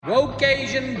Woke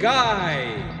Asian Guy.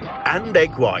 And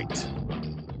Egg White.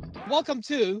 Welcome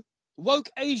to Woke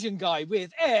Asian Guy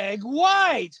with Egg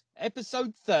White,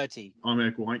 episode 30. I'm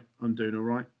Egg White. I'm doing all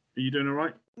right. Are you doing all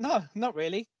right? No, not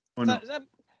really. Why not?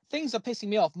 Things are pissing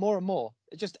me off more and more.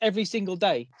 Just every single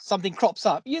day, something crops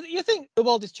up. You think the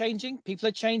world is changing, people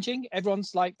are changing,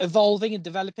 everyone's like evolving and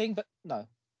developing, but no,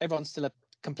 everyone's still a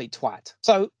complete twat.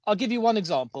 So I'll give you one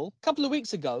example. A couple of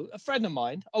weeks ago, a friend of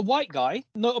mine, a white guy,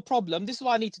 not a problem. This is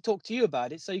why I need to talk to you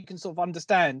about it so you can sort of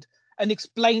understand and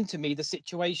explain to me the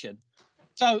situation.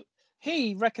 So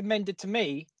he recommended to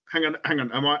me. Hang on.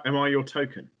 Am I your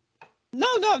token? No.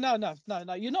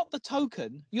 You're not the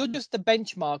token. You're just the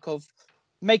benchmark of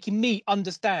making me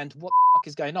understand what the fuck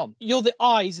is going on. You're the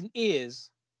eyes and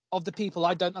ears of the people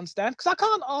I don't understand. Because I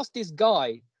can't ask this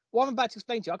guy what I'm about to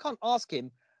explain to you. I can't ask him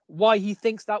why he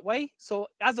thinks that way. So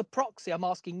as a proxy, I'm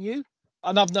asking you,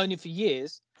 and I've known him for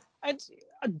years, and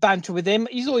I banter with him.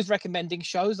 He's always recommending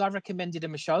shows. I recommended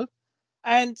him a show,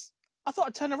 and I thought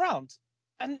I'd turn around,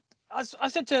 and I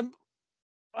said to him,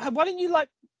 "Why don't you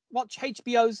watch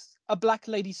HBO's A Black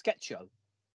Lady sketch show?"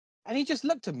 And he just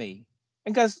looked at me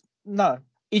and goes, "No."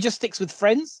 He just sticks with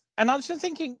Friends, and I was just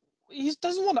thinking he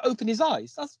doesn't want to open his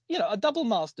eyes. That's a double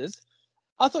masters.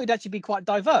 I thought he'd actually be quite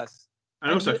diverse.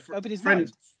 And also, open his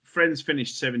mind. Friends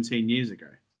finished 17 years ago.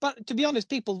 But to be honest,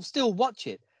 people still watch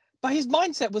it. But his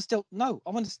mindset was still, no, I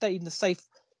want to stay in the safe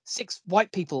 6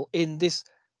 white people in this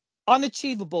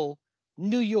unachievable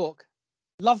New York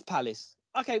love palace.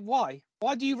 Okay, why?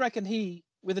 Why do you reckon he,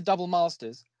 with a double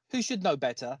masters, who should know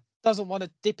better, doesn't want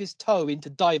to dip his toe into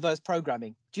diverse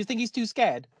programming? Do you think he's too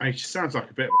scared? He sounds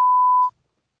like a bit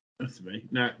of to me.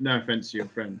 No offense to your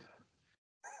friend.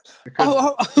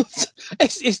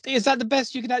 Is that the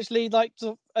best you can actually sort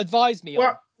of advise me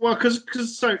on? Well,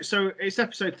 because so it's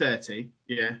episode 30,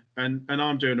 yeah, and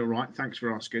I'm doing all right. Thanks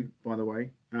for asking, by the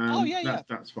way.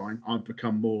 That's fine. I've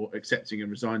become more accepting and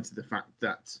resigned to the fact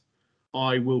that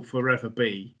I will forever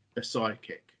be a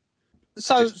sidekick.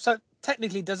 So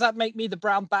technically, does that make me the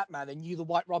brown Batman and you the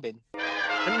white Robin?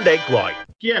 And Egg White.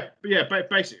 Yeah,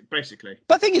 basically.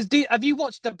 But the thing is, have you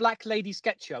watched the Black Lady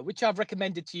sketch show, which I've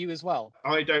recommended to you as well?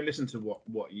 I don't listen to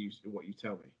what you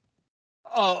tell me.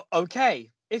 Oh, okay.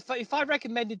 If I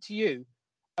recommended to you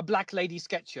a Black Lady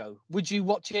sketch show, would you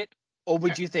watch it, or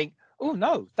would you think, oh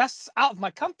no, that's out of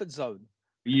my comfort zone?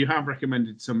 You have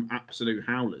recommended some absolute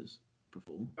howlers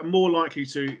before. I'm more likely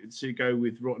to go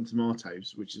with Rotten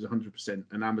Tomatoes, which is 100%,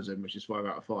 and Amazon, which is 5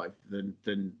 out of 5,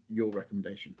 than your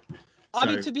recommendation. I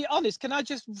mean, to be honest, can I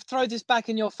just throw this back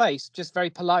in your face, just very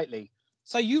politely?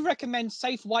 So you recommend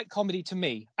safe white comedy to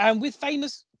me, and with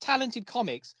famous, talented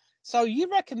comics. So you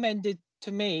recommended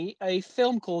to me a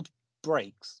film called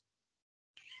Breaks.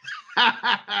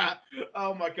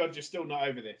 Oh my God, you're still not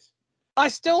over this. I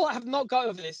still have not got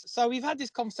over this. So we've had this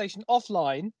conversation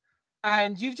offline,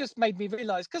 and you've just made me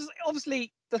realise, because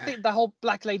obviously the whole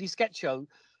Black Lady sketch show,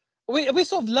 we're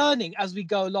sort of learning as we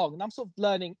go along, and I'm sort of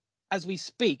learning as we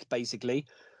speak, basically.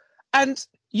 And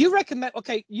you recommend,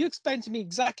 you explain to me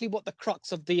exactly what the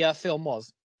crux of the film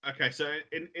was. Okay, so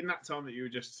in that time that you were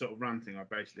just sort of ranting, I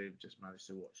basically just managed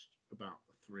to watch about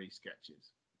 3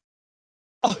 sketches.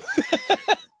 Oh.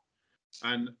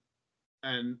 and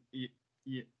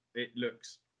it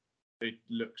looks pretty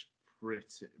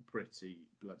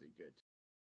bloody good.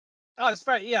 Oh, it's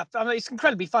it's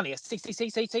incredibly funny.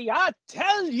 See, I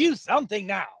tell you something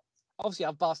now. Obviously,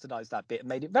 I've bastardized that bit and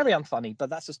made it very unfunny, but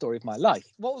that's the story of my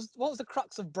life. What was the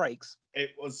crux of Breaks?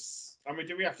 It was. I mean,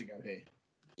 do we have to go here?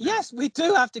 Yes, we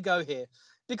do have to go here,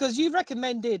 because you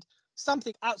recommended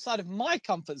something outside of my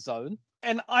comfort zone,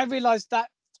 and I realized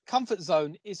that comfort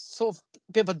zone is sort of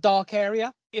a bit of a dark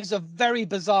area. It's a very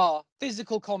bizarre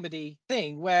physical comedy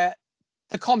thing where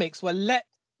the comics were let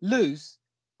loose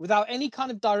without any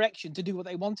kind of direction to do what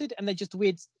they wanted, and they just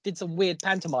did some weird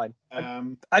pantomime.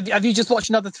 Have you just watched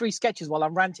another 3 sketches while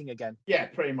I'm ranting again? Yeah,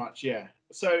 pretty much, yeah.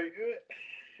 So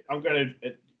I'm going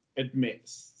to admit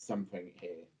something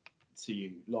here to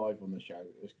you live on the show,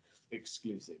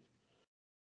 exclusive,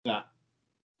 that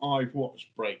I've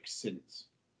watched Breaks since.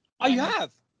 Oh, you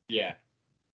have? Yeah,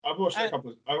 I've watched it a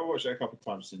couple of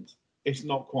times since. It's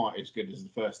not quite as good as the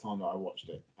first time that I watched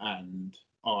it, and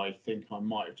I think I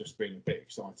might have just been a bit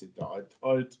excited that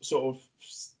I'd sort of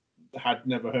had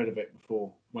never heard of it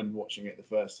before when watching it the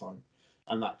first time,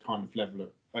 and that kind of level of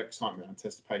excitement and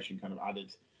anticipation kind of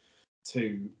added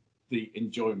to the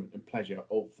enjoyment and pleasure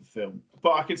of the film.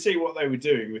 But I could see what they were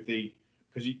doing with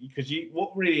because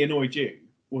what really annoyed you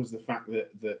was the fact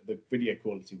that the video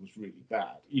quality was really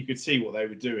bad. You could see what they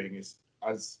were doing as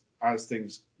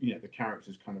things, the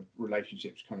characters' kind of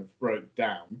relationships kind of broke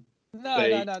down.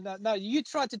 No. You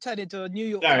tried to turn into a New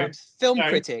York No, Times film no.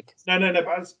 critic. No.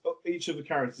 But as each of the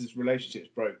characters' relationships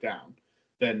broke down,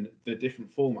 then the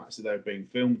different formats that they were being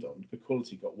filmed on, the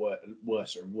quality got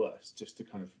worse and worse, just to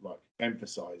kind of like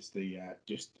emphasise the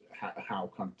just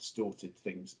how kind of distorted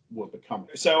things were becoming.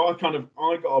 So I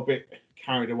got a bit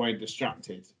carried away and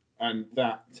distracted, and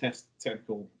that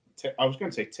technical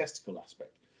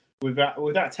aspect. With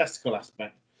that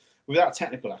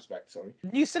technical aspect, sorry.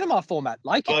 New cinema format,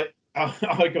 like it.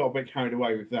 I got a bit carried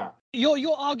away with that.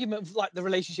 Your argument of like the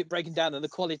relationship breaking down and the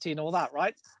quality and all that,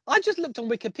 right? I just looked on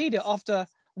Wikipedia after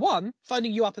one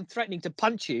phoning you up and threatening to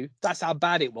punch you. That's how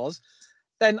bad it was.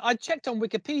 Then I checked on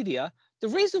Wikipedia. The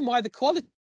reason why the quality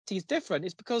is different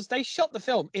is because they shot the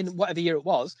film in whatever year it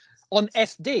was on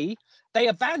SD. They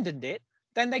abandoned it.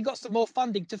 Then they got some more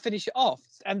funding to finish it off,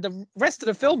 and the rest of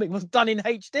the filming was done in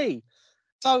HD.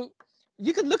 So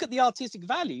you can look at the artistic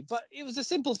value, but it was a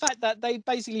simple fact that they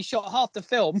basically shot half the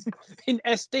film in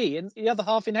SD and the other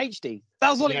half in HD.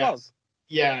 That was all it was.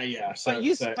 Yeah.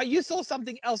 But you saw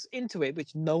something else into it,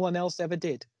 which no one else ever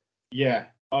did. Yeah,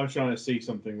 I was trying to see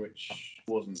something which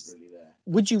wasn't really there.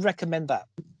 Would you recommend that?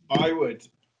 I would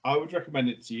recommend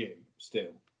it to you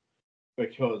still,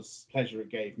 because pleasure it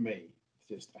gave me,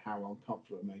 just how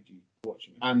uncomfortable it made you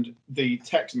watching it. And the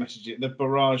text messages, the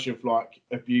barrage of like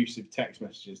abusive text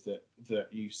messages that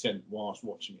you sent whilst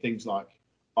watching it. Things like,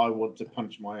 I want to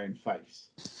punch my own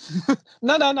face.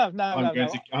 No.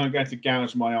 I'm going to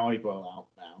gouge my eyeball out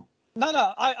now.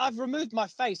 No. I've removed my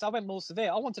face. I went more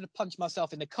severe. I wanted to punch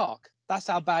myself in the cock. That's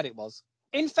how bad it was.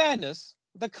 In fairness,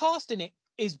 the cast in it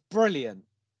is brilliant.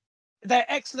 They're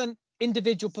excellent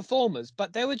individual performers,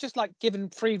 but they were just like given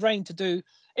free reign to do.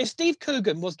 If Steve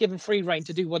Coogan was given free reign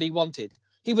to do what he wanted,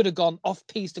 he would have gone off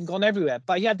piste and gone everywhere.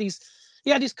 But he had his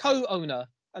co-owner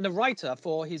and a writer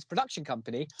for his production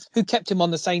company who kept him on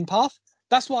the same path.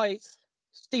 That's why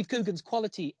Steve Coogan's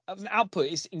quality of output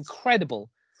is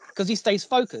incredible, because he stays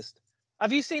focused.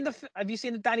 Have you seen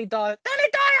the Danny Dyer?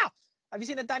 Have you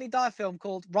seen a Danny Dyer film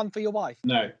called Run for Your Wife?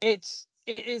 No. It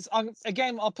is.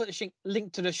 Again, I'll put a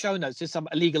link to the show notes to some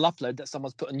illegal upload that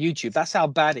someone's put on YouTube. That's how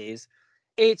bad it is.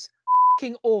 It's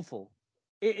fucking awful.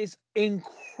 It is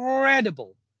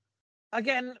incredible.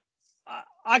 Again,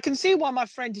 I can see why my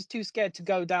friend is too scared to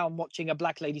go down watching a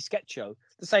black lady sketch show.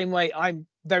 The same way I'm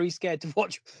very scared to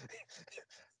watch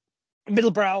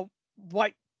middlebrow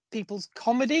white people's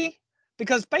comedy,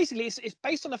 because basically it's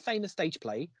based on a famous stage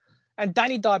play, and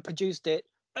Danny Dyer produced it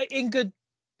in good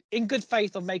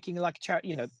faith of making like a charity.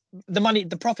 You know,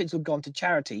 the profits would go on to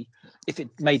charity if it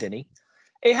made any.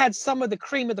 It had some of the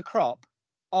cream of the crop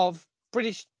of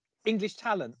British English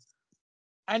talent,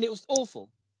 and it was awful.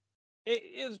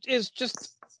 It's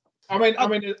just. Can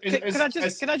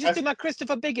I just do my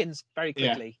Christopher Biggins very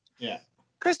quickly? Yeah.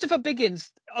 Christopher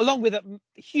Biggins, along with a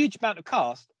huge amount of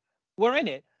cast, were in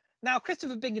it. Now,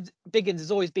 Christopher Biggins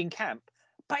has always been camp,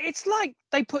 but it's like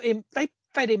they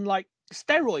fed him like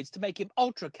steroids to make him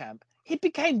ultra camp. He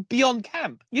became beyond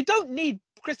camp. You don't need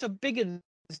Christopher Biggins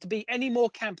to be any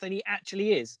more camp than he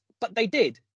actually is, but they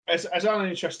did. As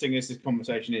uninteresting as this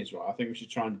conversation is, right, I think we should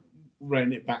try and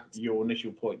rein it back to your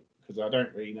initial point, because I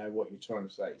don't really know what you're trying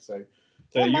to say. So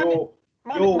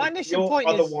my initial point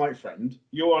is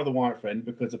your other white friend,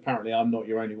 because apparently I'm not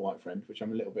your only white friend, which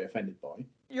I'm a little bit offended by.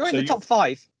 You're in the top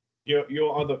 5.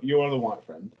 Your other white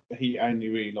friend, he only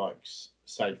really likes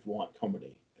safe white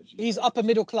comedy. He's upper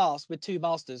middle class with 2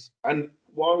 masters. And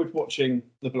why would watching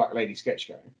the Black Lady sketch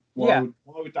show? Why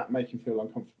would that make him feel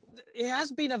uncomfortable? It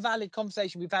has been a valid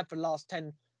conversation we've had for the last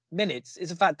 10 minutes. Is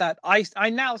the fact that I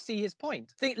now see his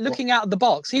point. Looking out of the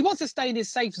box, he wants to stay in his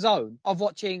safe zone of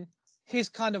watching his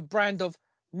kind of brand of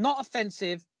not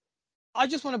offensive. I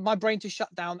just wanted my brain to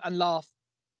shut down and laugh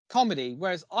comedy,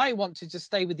 whereas I want to just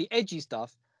stay with the edgy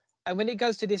stuff. And when it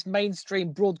goes to this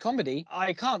mainstream broad comedy,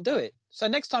 I can't do it. So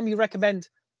next time you recommend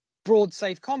broad,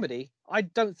 safe comedy, I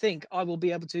don't think I will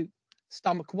be able to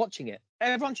stomach watching it.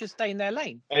 Everyone should stay in their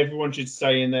lane. Everyone should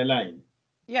stay in their lane.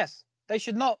 Yes, they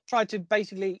should not try to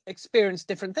basically experience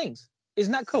different things.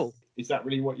 Isn't that cool? Is that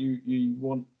really what you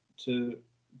want to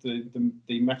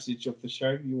the message of the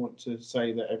show? You want to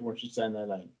say that everyone should stay in their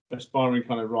lane? Aspiring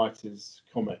kind of writers,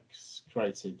 comics,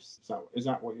 creatives. Is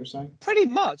that what you're saying? Pretty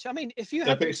much. I mean, if you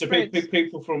have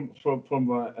people from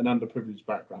an underprivileged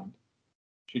background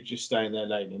should just stay in their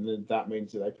lane, and then that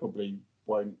means that they probably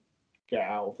won't get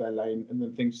out of their lane, and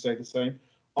then things stay the same.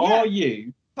 Yeah,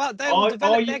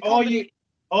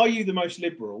 are you the most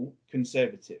liberal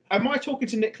conservative? Am I talking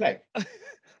to Nick Clegg?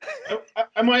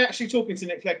 Am I actually talking to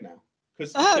Nick Clegg now?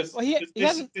 Because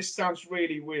this sounds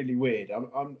really, really weird.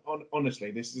 I'm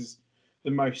honestly, this is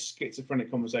the most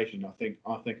schizophrenic conversation I think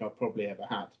I've probably ever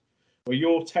had, where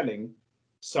you're telling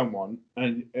someone,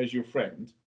 and as your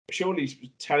friend, surely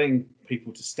telling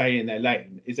people to stay in their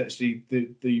lane is actually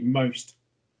the most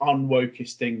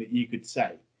unwokest thing that you could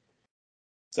say.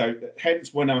 So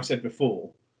hence when I said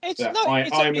before that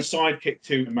I'm a sidekick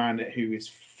to a man who is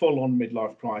full on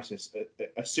midlife crisis,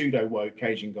 a pseudo woke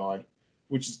Asian guy,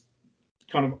 which is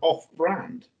kind of off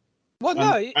brand. Well,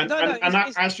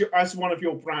 as one of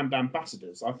your brand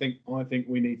ambassadors, I think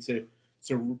we need to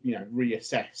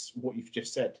reassess what you've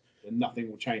just said, and nothing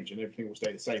will change and everything will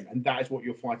stay the same, and that is what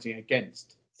you're fighting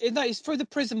against. No, it's through the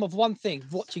prism of one thing: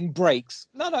 watching breaks.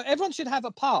 No, everyone should have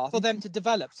a path for them to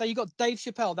develop. So you got Dave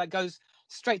Chappelle that goes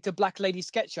straight to Black Lady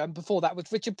Sketch Show, and before that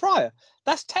with Richard Pryor.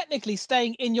 That's technically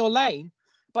staying in your lane,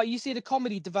 but you see the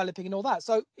comedy developing and all that.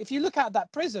 So if you look at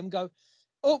that prism, go,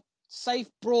 oh, safe,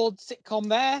 broad sitcom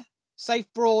there, safe,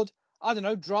 broad, I don't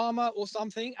know, drama or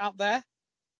something out there.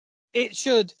 It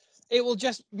will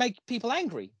just make people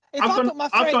angry. Hold on.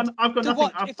 I've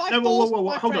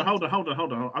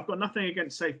got nothing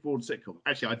against safe, broad sitcom.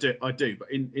 Actually, I do. But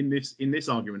in this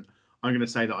argument, I'm going to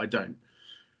say that I don't.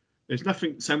 There's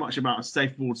nothing so much about a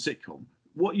safe, broad sitcom.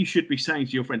 What you should be saying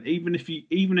to your friend, even if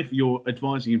you're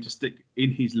advising him to stick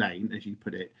in his lane, as you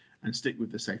put it, and stick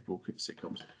with the safe, broad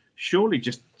sitcoms, surely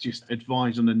just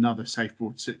advise on another safe,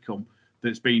 broad sitcom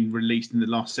that's been released in the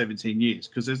last 17 years,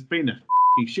 because there's been a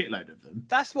shitload of them.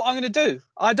 That's what I'm going to do.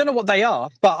 I don't know what they are,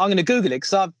 but I'm going to Google it,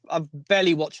 because I've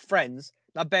barely watched Friends.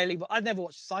 I've never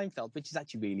watched Seinfeld, which is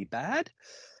actually really bad.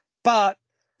 But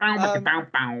but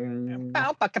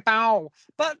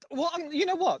you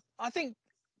know what? I think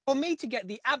for me to get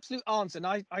the absolute answer, and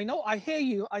I hear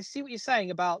you, I see what you're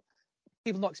saying about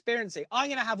people not experiencing. I'm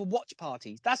going to have a watch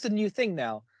party. That's the new thing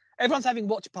now. Everyone's having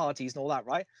watch parties and all that,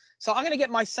 right? So I'm going to get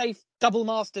my safe double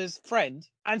masters friend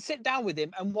and sit down with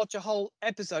him and watch a whole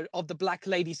episode of the Black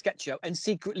Lady Sketch Show and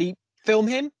secretly film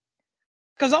him.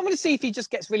 Because I'm going to see if he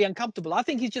just gets really uncomfortable. I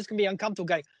think he's just going to be uncomfortable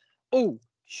going, oh,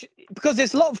 because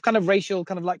there's a lot of kind of racial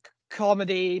kind of like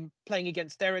comedy playing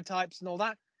against stereotypes and all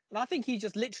that. And I think he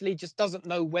just literally just doesn't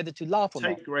know whether to laugh or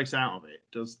not. Take race out of it.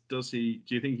 Does he?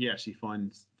 Do you think he actually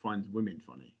finds women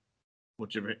funny? Or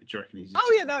do you reckon he's?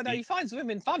 Oh yeah, no, he finds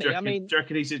women funny. Do you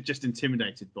reckon he's just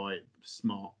intimidated by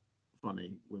smart,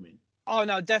 funny women? Oh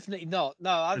no, definitely not. No,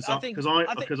 I think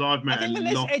I've met a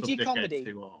lot of comedy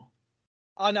who are.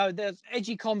 I know there's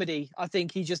edgy comedy. I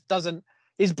think he just doesn't.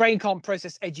 His brain can't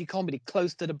process edgy comedy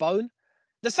close to the bone.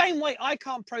 The same way I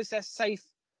can't process safe,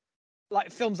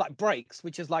 like films like Breaks,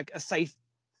 which is like a safe,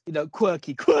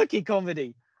 quirky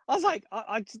comedy. I was like,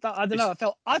 I don't know.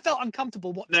 I felt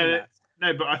uncomfortable watching that.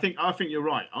 No, but I think you're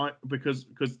right. Because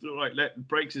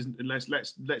Breaks is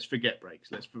let's forget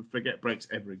Breaks. Let's forget Breaks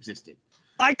ever existed.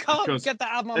 I can't get that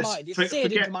out of my mind. It's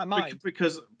seared into my mind.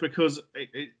 Because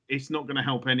it's not going to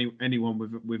help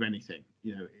anyone with anything.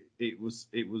 It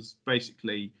was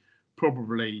basically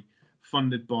probably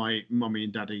funded by mummy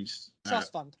and daddy's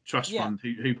trust fund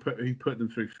who put them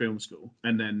through film school,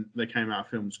 and then they came out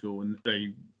of film school and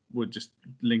they would just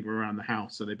linger around the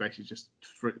house. So they basically just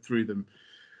threw them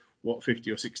 50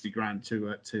 or 60 grand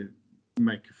to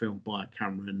make a film, buy a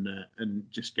camera, and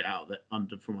just get out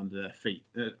from under their feet.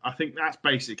 I think that's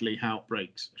basically how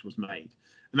Breaks was made.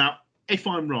 Now, if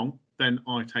I'm wrong, then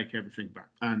I take everything back,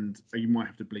 and you might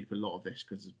have to bleep a lot of this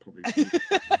because it's probably.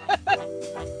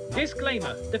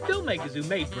 Disclaimer: the filmmakers who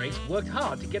made Breaks worked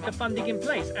hard to get the funding in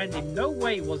place, and in no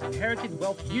way was inherited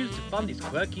wealth used to fund this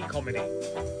quirky comedy.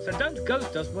 So don't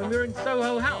ghost us when we're in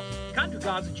Soho House. Kind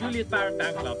regards, Julius Barrett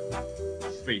Fan Club.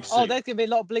 Oh, there's gonna be a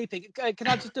lot of bleeping. Can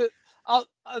I just do?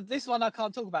 This one I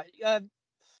can't talk about.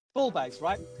 Ball bags,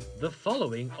 right? The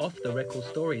following off-the-record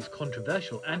story is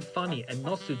controversial and funny and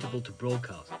not suitable to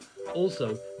broadcast.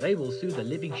 Also, they will sue the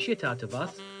living shit out of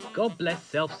us. God bless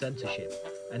self-censorship.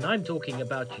 And I'm talking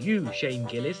about you, Shane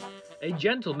Gillis, a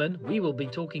gentleman we will be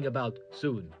talking about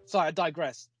soon. Sorry, I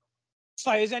digress.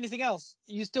 Sorry, is there anything else?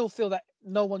 You still feel that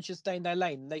no one should stay in their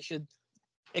lane? They should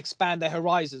expand their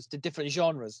horizons to different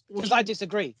genres? Because I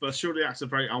disagree. But surely that's a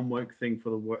very unwoke thing for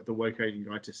the woke Asian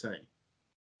guy to say.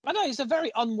 I know it's a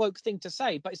very unwoke thing to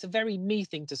say, but it's a very me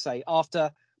thing to say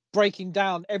after breaking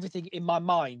down everything in my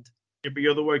mind. Yeah, but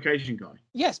you're the woke Asian guy.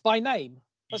 Yes, by name.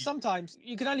 But sometimes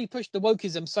you can only push the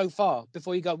wokeism so far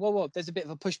before you go, whoa, there's a bit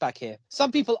of a pushback here.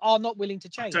 Some people are not willing to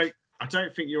change. I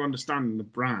don't think you're understanding the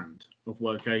brand of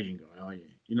woke Asian guy, are you?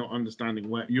 You're not understanding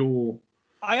where you're...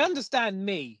 I understand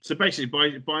me. So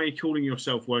basically, by calling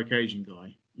yourself woke Asian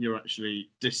guy, you're actually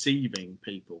deceiving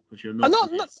people because you're not.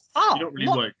 You're not really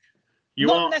woke.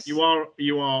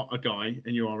 You are a guy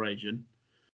and you are Asian,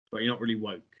 but you're not really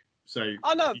woke. So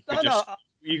no.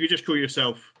 you could just call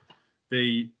yourself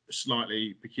the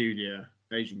slightly peculiar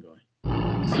Asian guy.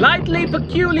 Slightly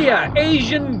peculiar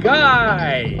Asian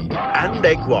guy. And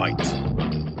egg white.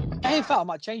 In fact, I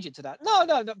might change it to that.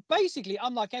 No. Basically,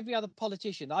 I'm like every other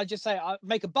politician. I just say I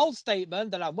make a bold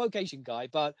statement that I'm woke Asian guy,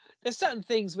 but there's certain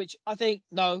things which I think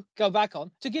no, go back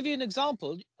on. To give you an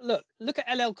example, look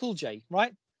at LL Cool J,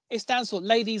 right? It stands for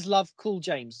Ladies Love Cool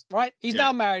James, right? He's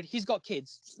now married. He's got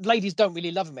kids. Ladies don't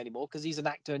really love him anymore because he's an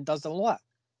actor and does all that.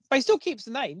 But he still keeps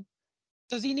the name.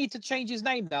 Does he need to change his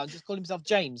name now and just call himself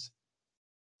James?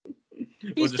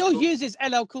 He still uses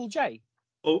LL Cool J.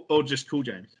 Or just Cool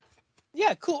James.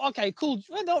 Yeah, cool. Okay, cool.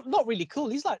 Well, no, not really cool.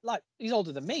 He's like he's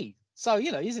older than me. So,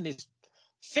 he's in his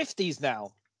 50s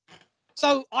now.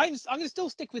 So I'm going to still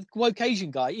stick with woke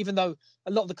Asian guy, even though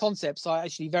a lot of the concepts are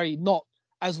actually very not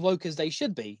as woke as they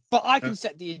should be. But I can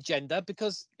set the agenda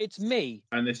because it's me.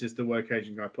 And this is the Woke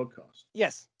Asian Guy podcast.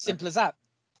 Yes, simple as that.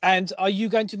 And are you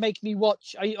going to make me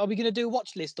watch? Are we going to do a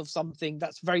watch list of something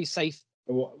that's very safe?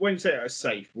 When you say it's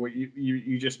safe, what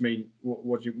you just mean?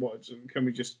 What can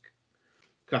we just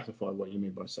clarify what you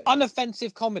mean by safe?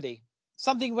 Unoffensive comedy,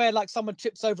 something where like someone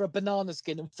trips over a banana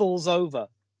skin and falls over,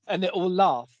 and they all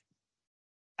laugh,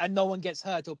 and no one gets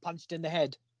hurt or punched in the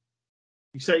head.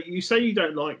 You say you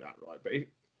don't like that, right? But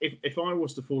if I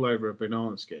was to fall over a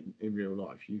banana skin in real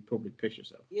life, you'd probably piss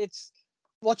yourself. It's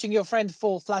watching your friend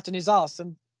fall flat on his ass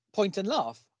and point and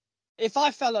laugh. If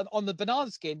I fell on the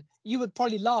banana skin, you would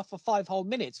probably laugh for 5 whole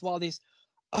minutes while this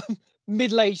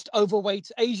middle-aged,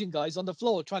 overweight Asian guy's on the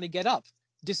floor trying to get up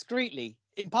discreetly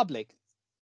in public.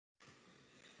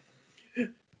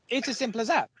 It's as simple as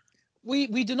that. We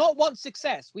do not want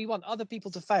success. We want other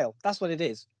people to fail. That's what it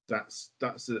is.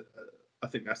 I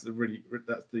think that's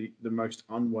the most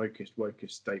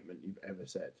wokest statement you've ever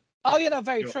said. Oh,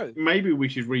 very true. Maybe we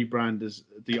should rebrand as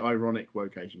the ironic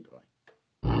woke Asian guy.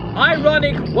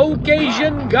 Ironic woke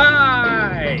Asian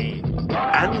guy.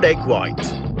 And egg white.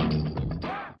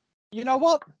 You know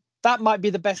what? That might be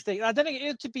the best thing. I don't think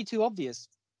it should be too obvious.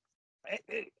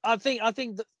 I think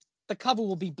that the cover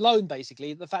will be blown,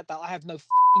 basically. The fact that I have no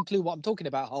clue what I'm talking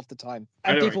about half the time.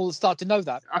 And anyway, people will start to know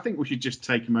that. I think we should just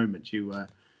take a moment to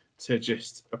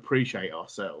just appreciate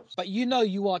ourselves. But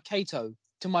you are Kato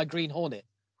to my Green Hornet.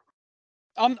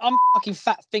 I'm fucking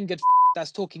fat-fingered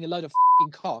that's talking a load of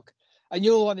cock. And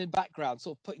you're on in the background,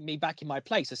 sort of putting me back in my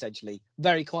place, essentially.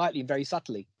 Very quietly and very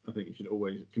subtly. I think you should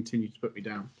always continue to put me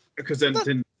down. Because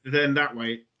then that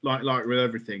way, like with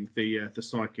everything, the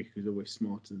sidekick is always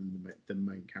smarter than the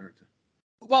main character.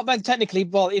 Well, then technically,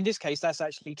 in this case, that's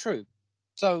actually true.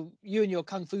 So you and your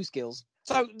kung fu skills.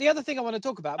 So the other thing I want to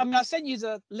talk about, I sent you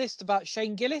the list about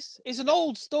Shane Gillis. It's an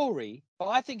old story, but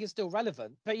I think it's still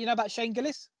relevant. But you know about Shane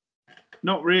Gillis?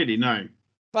 Not really, no.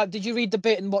 But did you read the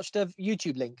bit and watch the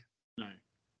YouTube link? No.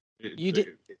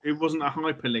 It wasn't a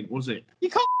hyperlink, was it? You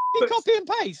can't copy and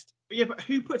paste. Yeah, but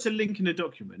who puts a link in a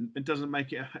document and doesn't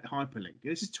make it a hyperlink?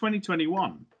 This is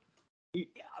 2021. It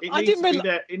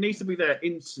needs to be there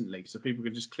instantly so people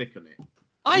can just click on it.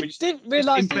 I didn't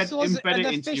realise this was an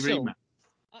official.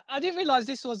 I didn't realise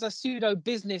this was a pseudo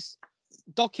business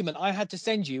document I had to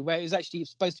send you where it was actually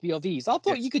supposed to be of ease. I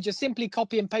thought you could just simply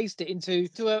copy and paste it into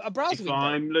a browser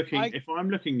window. If I'm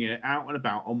looking at it out and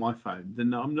about on my phone,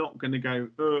 then I'm not going to go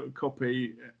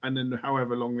copy and then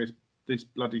however long this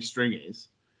bloody string is,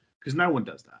 because no one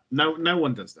does that. No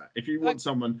one does that. If you want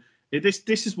someone, this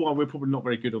is why we're probably not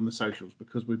very good on the socials,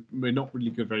 because we're not really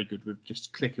very good with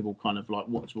just clickable kind of like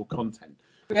watchable content.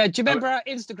 Yeah, do you remember our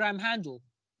Instagram handle?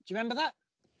 Do you remember that?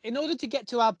 In order to get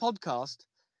to our podcast,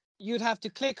 you'd have to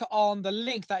click on the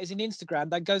link that is in Instagram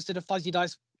that goes to the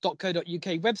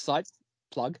fuzzydice.co.uk website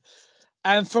plug.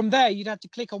 And from there, you'd have to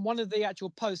click on one of the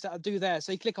actual posts that I do there.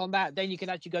 So you click on that, then you can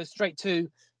actually go straight to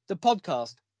the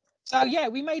podcast. So, yeah,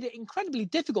 we made it incredibly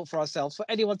difficult for ourselves for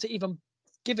anyone to even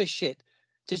give a shit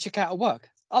to check out our work.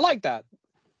 I like that.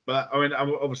 But I mean,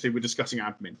 obviously, we're discussing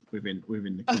admin within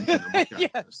the content. Of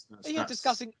the show. You're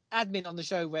discussing admin on the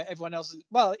show where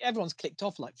everyone's clicked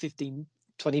off like 15,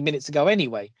 20 minutes ago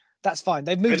anyway. That's fine.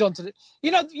 They've moved on to the,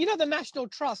 the National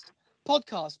Trust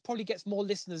podcast probably gets more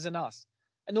listeners than us,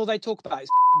 and all they talk about is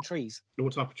trees.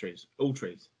 What type of trees? All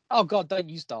trees. Oh God, don't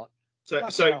you start.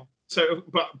 But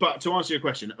to answer your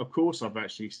question, of course, I've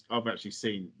actually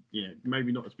seen,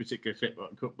 maybe not a particular clip,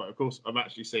 but of course, I've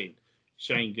actually seen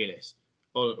Shane Gillis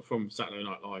from Saturday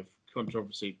Night Live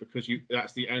controversy, because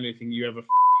that's the only thing you ever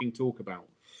talk about.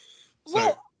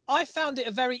 Well, I found it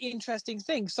a very interesting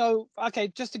thing. So, okay,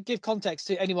 just to give context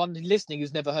to anyone listening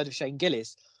who's never heard of Shane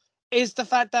Gillis, is the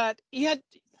fact that he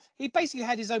basically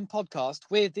had his own podcast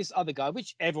with this other guy,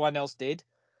 which everyone else did.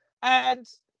 And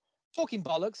talking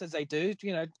bollocks as they do,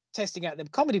 testing out the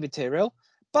comedy material.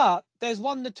 But there's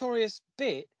one notorious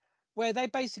bit where they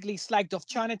basically slagged off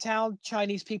Chinatown,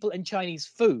 Chinese people, and Chinese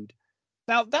food.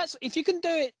 Now, that's if you can do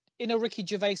it in a Ricky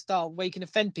Gervais style where you can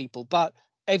offend people, but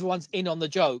everyone's in on the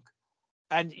joke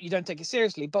and you don't take it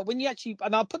seriously. But when you actually,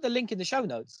 and I'll put the link in the show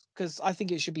notes because I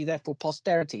think it should be there for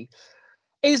posterity,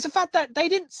 is the fact that they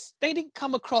didn't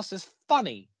come across as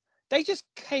funny. They just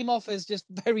came off as just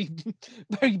very,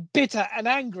 very bitter and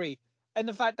angry. And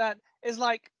the fact that it's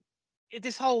like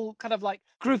this whole kind of like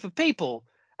group of people,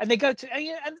 and they go to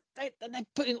and they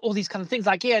put in all these kind of things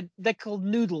like, yeah, they're called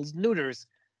noodles.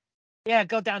 Yeah,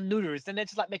 go down noodles. And they're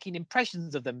just like making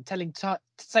impressions of them,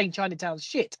 saying Chinatown's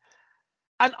shit.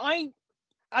 And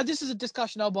this is a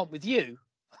discussion I want with you.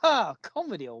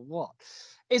 Comedy or what?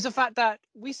 Is the fact that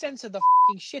we censor the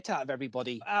fucking shit out of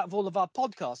everybody, out of all of our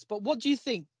podcasts. But what do you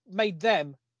think made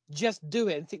them just do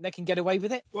it and think they can get away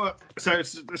with it? Well, so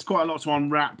there's quite a lot to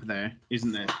unwrap there,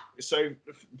 isn't there? So,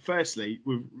 firstly,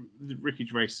 with Ricky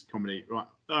Gervais comedy, right?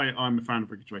 I'm a fan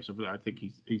of Ricky Gervais. I think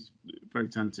he's very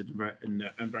talented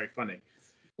and very funny.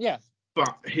 Yeah.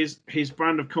 But his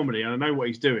brand of comedy, and I know what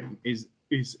he's doing, is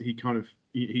he's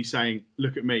saying,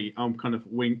 "Look at me, I'm kind of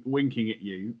winking at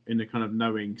you in a kind of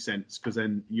knowing sense, because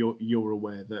then you're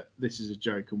aware that this is a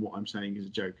joke and what I'm saying is a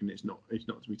joke, and it's not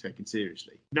to be taken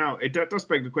seriously." Now, it does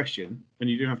beg the question, and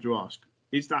you do have to ask: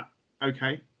 is that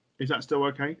okay? Is that still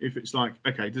okay? If it's like,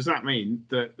 okay, does that mean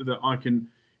that I can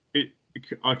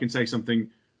say something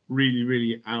really,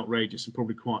 really outrageous and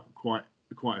probably quite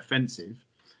offensive,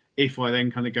 if I then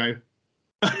kind of go,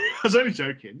 "I was only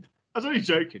joking. Does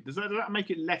that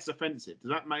make it less offensive?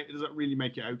 Does that really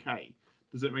make it okay?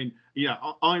 Does it mean,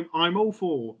 I'm all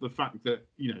for the fact that,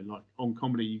 like on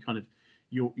comedy, you kind of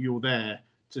you're there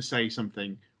to say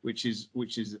something which is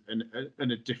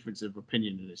a difference of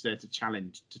opinion, and it's there to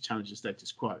challenge the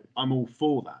status quo. I'm all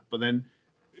for that, but then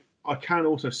I can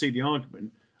also see the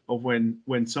argument of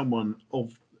when someone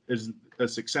as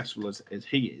successful as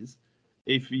he is,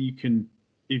 if you're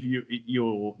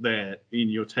there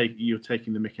and you're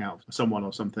taking the mick out of someone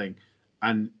or something,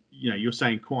 and you're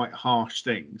saying quite harsh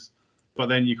things, but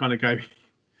then you kind of go,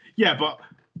 yeah, but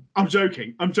I'm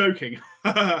joking.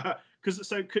 Because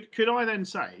so could I then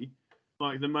say,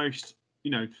 like, the most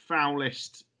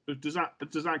foulest? Does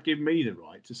that give me the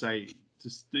right to say,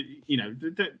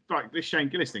 like this Shane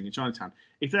Gillis thing in Chinatown?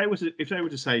 If they were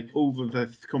to say all of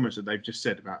the comments that they've just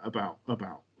said about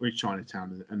with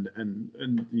Chinatown and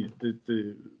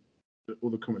all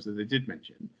the comments that they did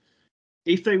mention,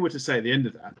 if they were to say at the end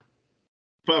of that,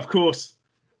 but of course,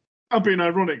 I'm being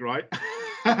ironic, right?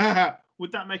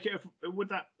 Would that make it? Would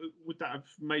that have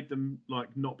made them like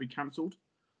not be cancelled,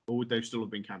 or would they still have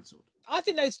been cancelled? I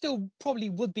think they still probably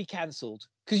would be cancelled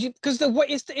because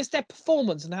it's their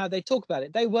performance and how they talk about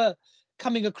it. They were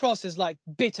coming across as like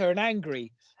bitter and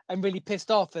angry and really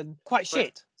pissed off and quite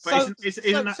shit. But isn't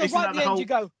that right at at the end you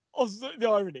go, oh, the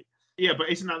irony. Yeah, but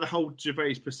isn't that the whole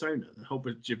Gervais persona? The whole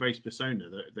Gervais persona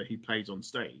that he plays on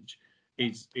stage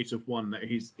is of one that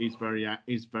he's very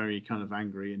kind of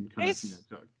angry and kind of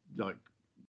like.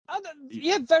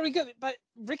 Yeah, very good. But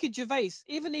Ricky Gervais,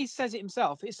 even he says it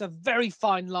himself, it's a very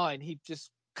fine line. He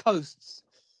just coasts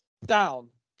down.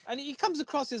 And he comes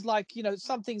across as like,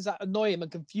 some things that annoy him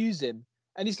and confuse him.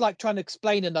 And he's like trying to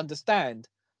explain and understand.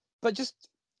 But just,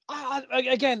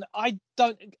 again, I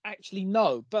don't actually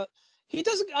know. But he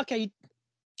doesn't,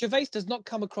 Gervais does not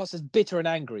come across as bitter and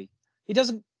angry. He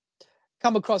doesn't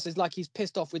come across as like he's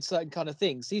pissed off with certain kind of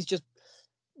things. He's just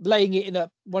laying it in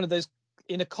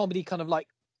a comedy kind of like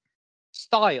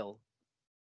style.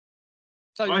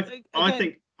 So I think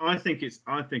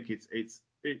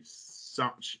it's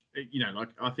such, like,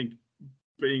 I think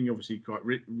being obviously quite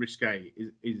risque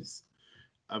is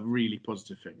a really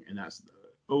positive thing, and that's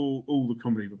all the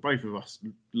comedy that both of us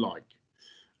like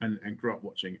and grew up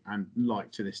watching and like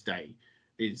to this day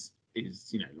is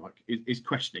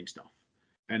questioning stuff.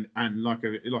 And like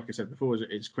I said before,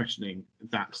 is questioning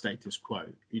that status quo,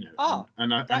 I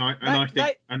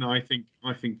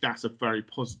think that's a very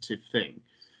positive thing.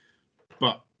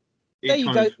 But there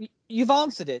you go. You've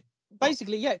answered it.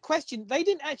 Basically, yeah. They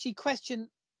didn't actually question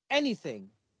anything.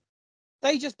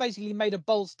 They just basically made a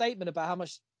bold statement about how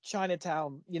much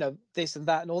Chinatown, this and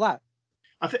that and all that.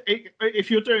 I think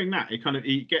if you're doing that,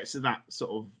 it gets to that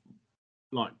sort of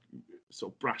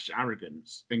brash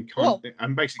arrogance and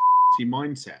and basically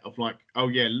mindset of like, oh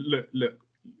yeah, look,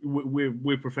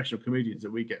 we're professional comedians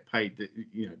that we get paid, that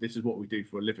this is what we do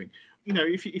for a living.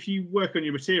 If you work on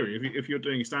your material, if you're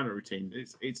doing a stand-up routine,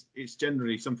 it's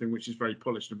generally something which is very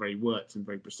polished and very worked and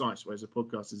very precise, whereas a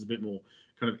podcast is a bit more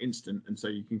kind of instant, and so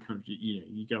you can kind of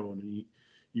you go on and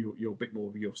you're a bit more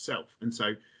of yourself. And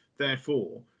so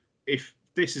therefore, if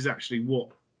this is actually what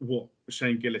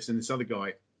Shane Gillis and this other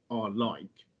guy are like,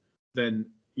 then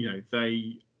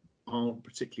they aren't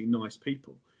particularly nice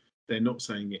people. They're not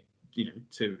saying it,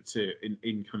 to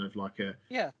in kind of like a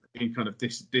in kind of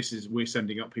this is, we're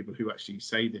sending up people who actually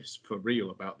say this for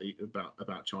real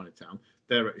about Chinatown.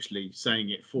 They're actually saying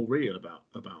it for real about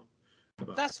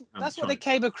that's what they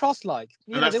came across like.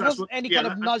 There wasn't any kind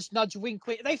of nudge, wink,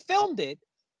 wink. They filmed it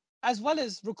as well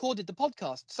as recorded the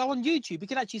podcast. So on YouTube, you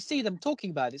can actually see them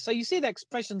talking about it. So you see the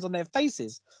expressions on their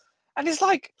faces. And it's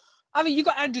like, I mean, you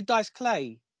got Andrew Dice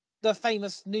Clay, the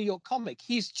famous New York comic.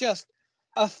 He's just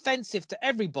offensive to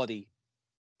everybody.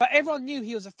 But everyone knew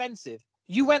he was offensive.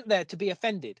 You went there to be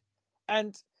offended.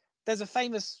 And there's a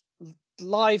famous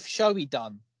live show he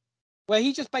done where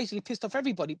he just basically pissed off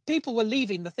everybody. People were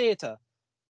leaving the theater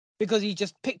because he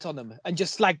just picked on them and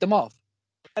just slagged them off.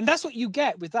 And that's what you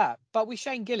get with that. But with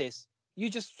Shane Gillis, you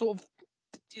just sort of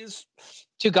just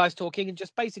two guys talking and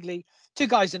just basically two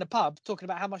guys in a pub talking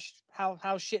about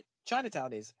how shit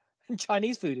Chinatown is and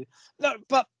Chinese food. No,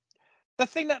 but the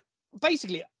thing that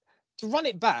basically, to run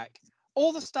it back,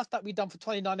 all the stuff that we've done for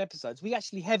 29 episodes, we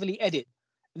actually heavily edit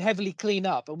and heavily clean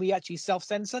up, and we actually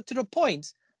self-censor to the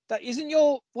point that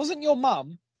wasn't your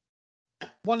mum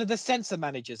one of the censor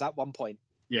managers at one point?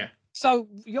 Yeah. So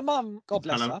your mum, God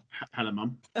bless her. Hello,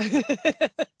 mum.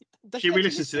 She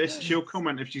listens to this. She'll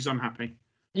comment if she's unhappy.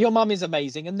 Your mum is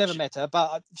amazing, and never met her,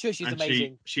 but I'm sure she's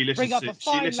amazing. She listens. Bring up a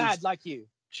fine lad like you.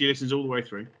 She listens all the way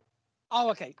through. Oh,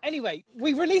 okay. Anyway,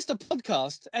 we released a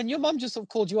podcast, and your mum just sort of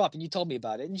called you up, and you told me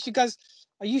about it, and she goes,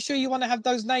 "Are you sure you want to have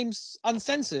those names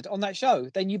uncensored on that show?"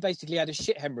 Then you basically had a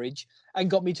shit hemorrhage and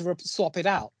got me to swap it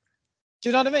out. Do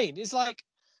you know what I mean? It's like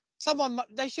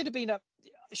they should have been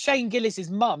Shane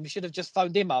Gillis's mum should have just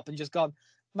phoned him up and just gone,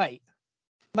 mate,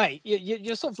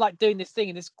 you're sort of like doing this thing,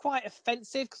 and it's quite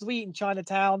offensive because we eat in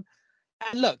Chinatown.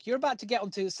 And look, you're about to get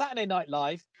onto Saturday Night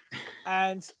Live,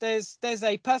 and there's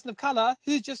a person of color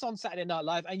who's just on Saturday Night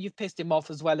Live, and you've pissed him off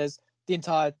as well as the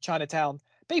entire Chinatown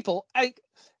people. And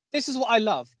this is what I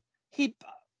love.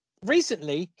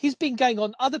 Recently he's been going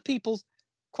on other people's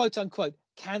quote unquote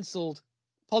cancelled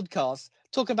podcasts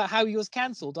talking about how he was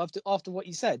cancelled after what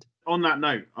he said. On that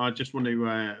note, I just want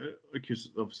to because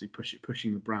obviously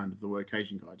pushing the brand of the Woke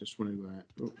Asian Guy, I just want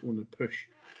to push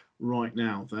right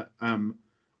now that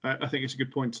I think it's a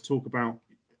good point to talk about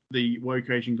the Woke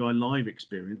Asian Guy live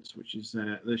experience, which is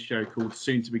the show called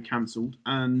Soon to Be Cancelled,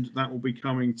 and that will be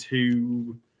coming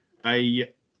to a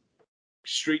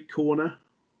street corner.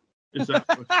 Is that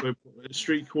a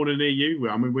street corner near you?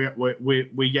 I mean,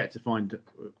 we yet to find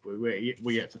we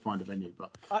yet to find a venue.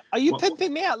 But are you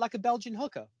pimping me out like a Belgian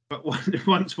hooker? But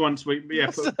once we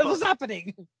what's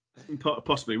happening?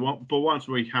 Possibly, but once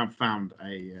we have found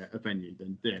a venue,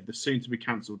 then the soon to be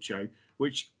cancelled show,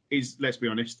 which is, let's be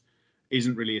honest,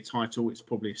 isn't really a title. It's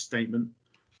probably a statement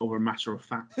or a matter of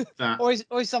fact that or is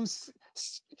some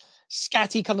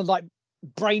scatty kind of like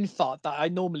brain fart that I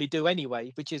normally do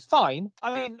anyway, which is fine.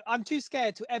 I mean, I'm too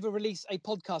scared to ever release a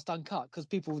podcast uncut because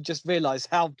people will just realise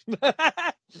how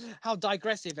how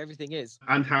digressive everything is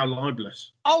and how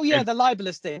libelous. Oh yeah, the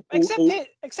libelous thing.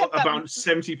 Except about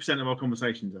 70% of our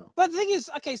conversations are. But the thing is,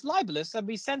 okay, it's libelous, and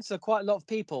we censor quite a lot of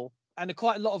people and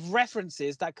quite a lot of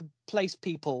references that could place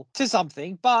people to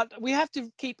something. But we have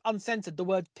to keep uncensored the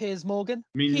word Piers Morgan.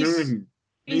 Yeah,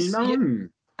 Piers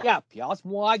Morgan. Piers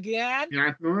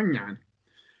Morgan.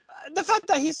 The fact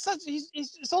that it's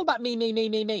all about me. If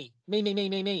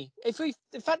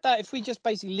we just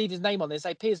basically leave his name on there,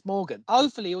 say Piers Morgan,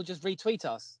 hopefully he'll just retweet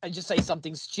us and just say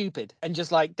something stupid and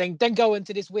just like then go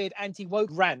into this weird anti-woke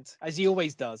rant as he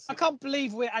always does. I can't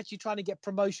believe we're actually trying to get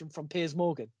promotion from Piers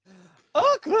Morgan.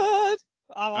 Awkward.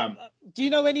 Do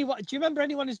you know anyone? Do you remember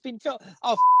anyone who's been filmed?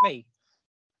 Oh, me.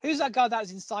 Who's that guy that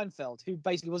was in Seinfeld who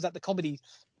basically was at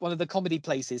one of the comedy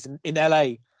places in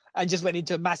LA? And just went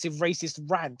into a massive racist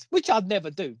rant, which I'd never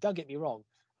do. Don't get me wrong.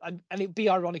 And it'd be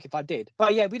ironic if I did.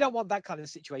 But yeah, we don't want that kind of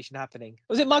situation happening.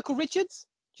 Was it Michael Richards?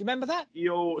 Do you remember that?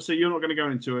 You're not going to go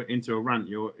into a rant.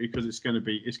 Because it's going to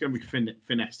be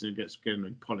finessed and it's going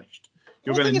to be polished.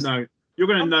 You're going to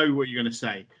know what you're going to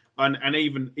say, and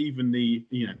even the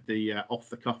off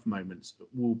the cuff moments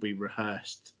will be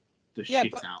rehearsed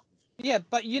shit out. Yeah,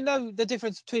 but you know the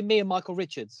difference between me and Michael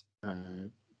Richards.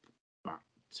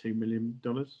 $2 million.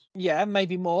 Yeah,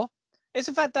 maybe more. It's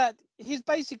the fact that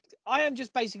I am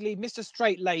just basically Mr.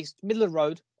 Straight-laced, middle of the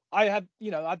road. I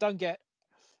don't get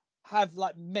have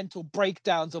like mental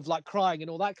breakdowns of like crying and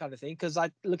all that kind of thing, because I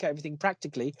look at everything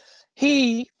practically.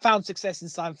 He found success in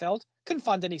Seinfeld, couldn't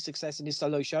find any success in his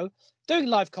solo show, doing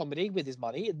live comedy with his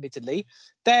money, admittedly.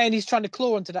 Then he's trying to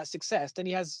claw onto that success. Then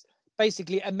he has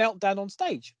basically a meltdown on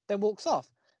stage, then walks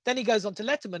off. Then he goes on to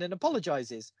Letterman and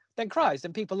apologizes, then cries,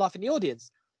 then people laugh in the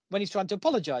audience when he's trying to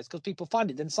apologize because people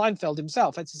find it. Then Seinfeld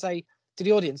himself had to say to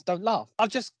the audience, don't laugh. I've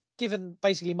just given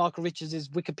basically Michael Richards'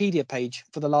 Wikipedia page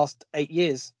for the last 8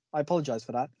 years. I apologize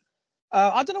for that.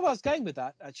 I don't know where I was going with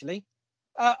that, actually.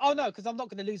 Oh, no, because I'm not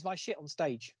going to lose my shit on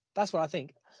stage. That's what I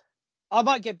think. I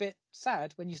might get a bit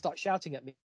sad when you start shouting at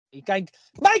me, going,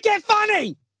 make it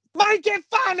funny! Make it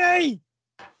funny!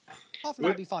 Half an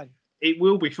hour will be fine. It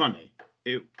will be funny.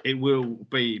 It will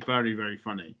be very, very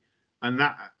funny.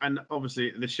 And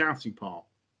obviously the shouting part,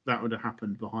 that would have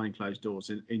happened behind closed doors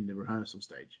in the rehearsal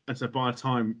stage. And so by the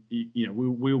time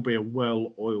we'll be a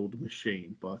well-oiled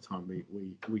machine by the time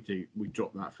we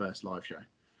drop that first live show.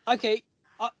 Okay,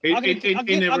 I'm going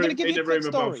to give you a quick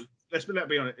story. Let's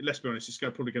be honest. It's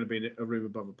probably going to be in a room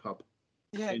above a pub.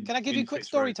 Yeah, can I give you a quick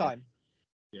story time?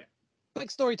 Yeah. Quick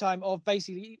story time of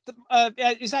basically,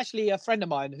 it's actually a friend of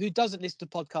mine who doesn't listen to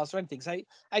podcasts or anything,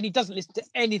 and he doesn't listen to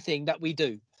anything that we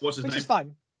do. What's his name? Which is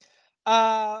fine.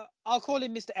 I'll call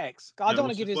him Mr. X. I don't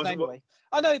want to give his name away.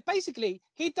 I know, basically,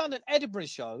 he'd done an Edinburgh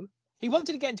show. He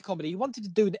wanted to get into comedy. He wanted to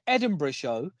do an Edinburgh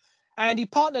show, and he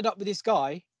partnered up with this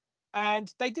guy,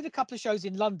 and they did a couple of shows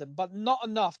in London, but not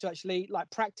enough to actually like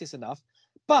practice enough.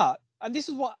 And this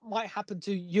is what might happen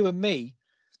to you and me,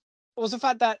 was the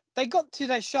fact that they got to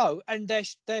their show and their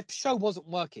show wasn't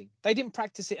working. They didn't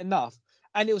practice it enough,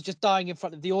 and it was just dying in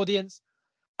front of the audience.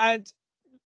 And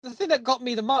the thing that got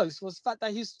me the most was the fact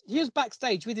that he was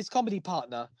backstage with his comedy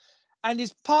partner, and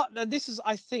his partner, this is,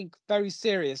 I think, very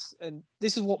serious, and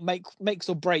this is what makes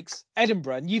or breaks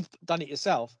Edinburgh, and you've done it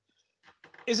yourself,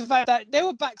 is the fact that they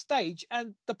were backstage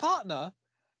and the partner,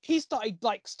 he started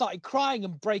crying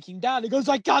and breaking down. He goes,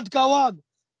 I can't go on.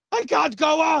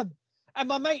 And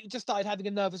my mate just started having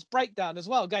a nervous breakdown as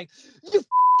well, going, you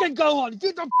fucking go on. If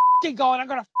you don't fucking go on, I'm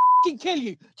going to fucking kill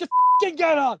you. Just fucking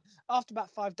get on. After about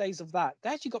 5 days of that, they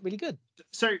actually got really good.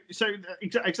 So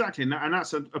exactly. And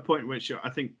that's a point which I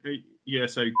think,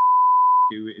 so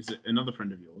who is another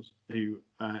friend of yours who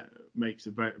makes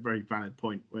a very, very valid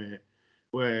point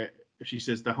where she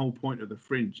says the whole point of the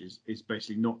Fringe is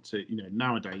basically not to,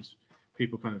 nowadays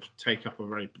people kind of take up a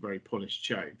very, very polished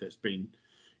show that's been,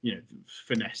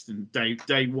 finessed, and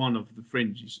day one of the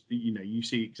Fringe is, you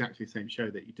see exactly the same show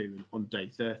that you do on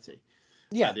day 30.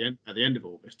 Yeah. At the end of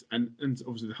August, and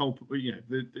obviously the whole,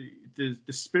 the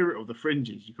spirit of the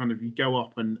Fringes, you go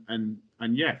up and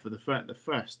for the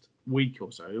first week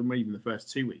or so, or even the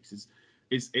first 2 weeks,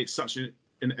 it's such an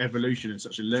evolution and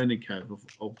such a learning curve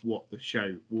of what the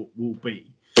show will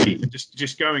be.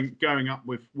 Just going up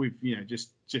with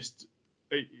just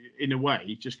in a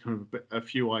way, just kind of a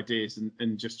few ideas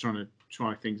and just trying to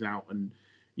try things out, and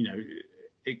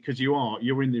because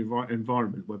you're in the right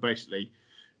environment where basically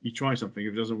you try something,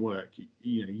 if it doesn't work,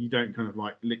 you don't kind of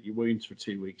like lick your wounds for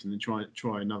 2 weeks and then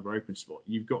try another open spot.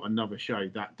 You've got another show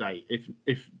that day,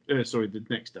 the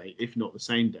next day, if not the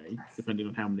same day, depending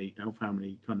on how many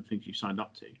kind of things you signed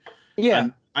up to. Yeah.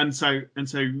 And so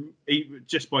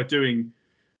just by doing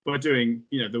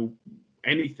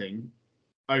anything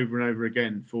over and over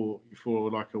again for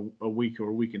like a week or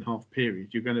a week and a half period,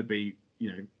 you're going to be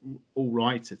all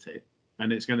right at it,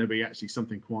 and it's going to be actually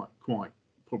something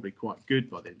probably quite good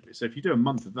by the end of it. So if you do a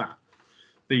month of that,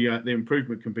 the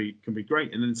improvement can be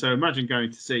great. And then so imagine going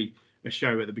to see a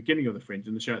show at the beginning of the Fringe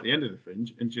and the show at the end of the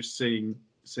Fringe, and just seeing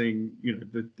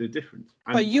the difference.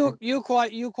 And, but you're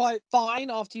quite fine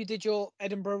after you did your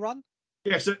Edinburgh run.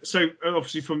 Yeah. So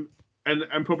obviously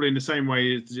and probably in the same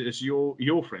way as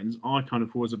your friends, I kind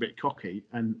of was a bit cocky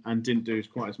and didn't do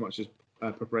quite as much as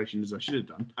preparation as I should have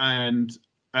done, and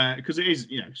because it is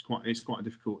it's quite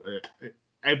difficult.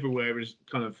 Everywhere is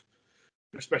kind of,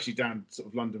 especially down sort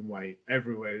of London way,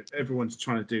 everyone's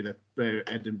trying to do their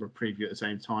Edinburgh preview at the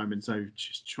same time, and so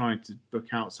just trying to book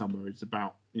out somewhere is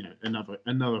about another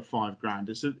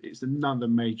 $5,000. It's another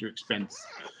major expense.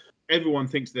 Everyone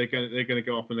thinks they're going to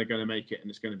go up and they're going to make it and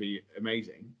it's going to be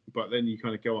amazing, but then you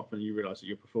kind of go up and you realise that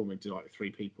you're performing to like 3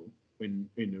 people in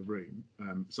a room,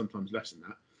 sometimes less than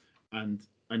that,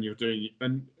 and you're doing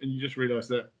and you just realise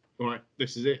that, all right,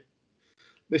 this is it.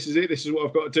 This is what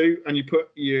I've got to do, and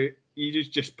you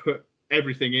just put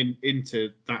everything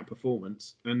into that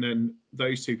performance, and then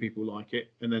those 2 people like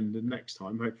it, and then the next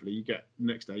time, hopefully,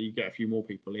 next day you get a few more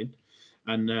people in,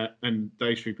 and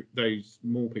those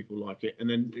more people like it, and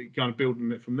then kind of building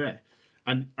it from there.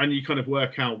 and you kind of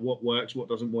work out what works, what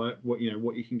doesn't work, what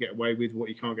you can get away with, what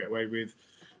you can't get away with,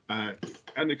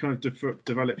 and it kind of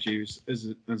develops you as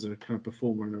a kind of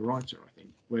performer and a writer, I think.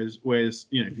 Whereas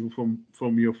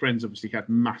from your friends obviously had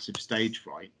massive stage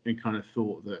fright and kind of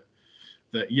thought that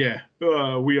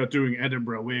we are doing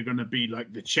Edinburgh, we're going to be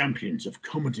like the champions of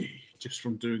comedy just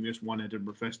from doing this one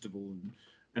Edinburgh festival,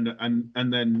 and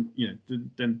then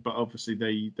but obviously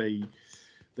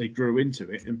they grew into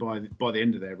it, and by the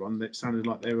end of their run, it sounded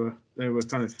like they were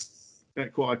kind of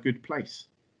at quite a good place.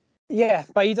 Yeah,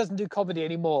 but he doesn't do comedy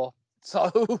anymore.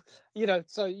 So,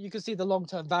 so you can see the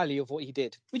long-term value of what he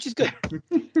did, which is good.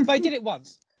 But he did it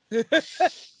once.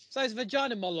 So it's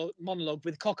vagina monologue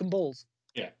with cock and balls.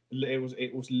 Yeah, it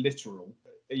was literal.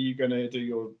 Are you going to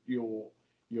do your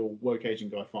woke Asian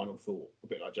guy final thought, a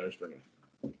bit like Jerry Springer?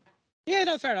 Yeah,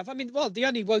 no, fair enough. I mean, well, the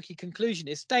only wokey conclusion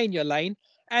is stay in your lane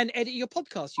and edit your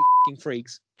podcast, you fucking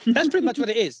freaks. That's pretty much what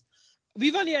it is.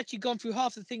 We've only actually gone through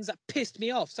half the things that pissed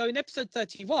me off. So in episode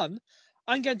 31,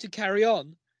 I'm going to carry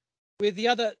on with the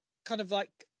other kind of like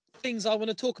things I want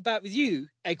to talk about with you,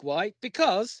 Egg White,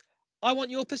 because I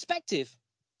want your perspective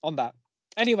on that.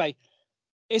 Anyway,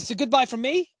 it's a goodbye from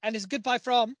me, and it's a goodbye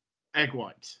from Egg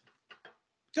White.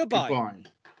 Goodbye.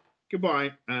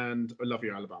 Goodbye, and I love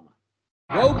you, Alabama.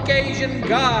 Woke Asian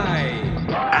Guy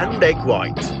and Egg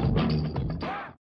White.